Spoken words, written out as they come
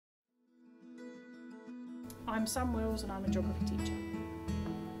I'm Sam Wills and I'm a geography teacher.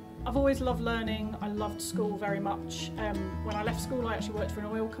 I've always loved learning. I loved school very much. When I left school I actually worked for an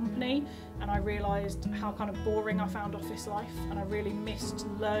oil company and I realised how kind of boring I found office life, and I really missed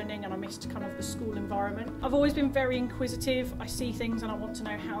learning and I missed kind of the school environment. I've always been very inquisitive. I see things and I want to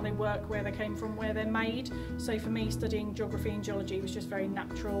know how they work, where they came from, where they're made. So for me studying geography and geology was just very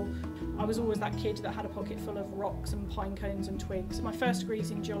natural. I was always that kid that had a pocket full of rocks and pine cones and twigs. My first degree is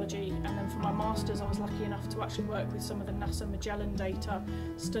in geology, and then for my masters I was lucky enough to actually work with some of the NASA Magellan data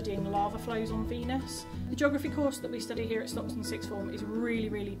studying lava flows on Venus. The geography course that we study here at Stockton Sixth Form is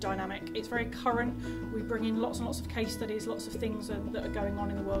really dynamic. It's very current. We bring in lots and lots of case studies, lots of things that are going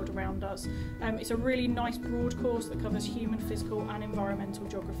on in the world around us. It's a really nice broad course that covers human, physical and environmental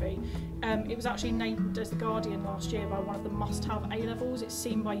geography. It was actually named as the Guardian last year by one of the must-have A-levels. It's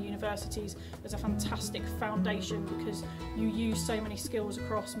seen by universities as a fantastic foundation because you use so many skills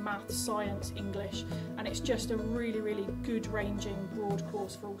across maths, science, English, and it's just a really good ranging broad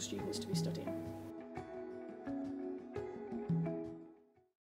course for all students to be studying.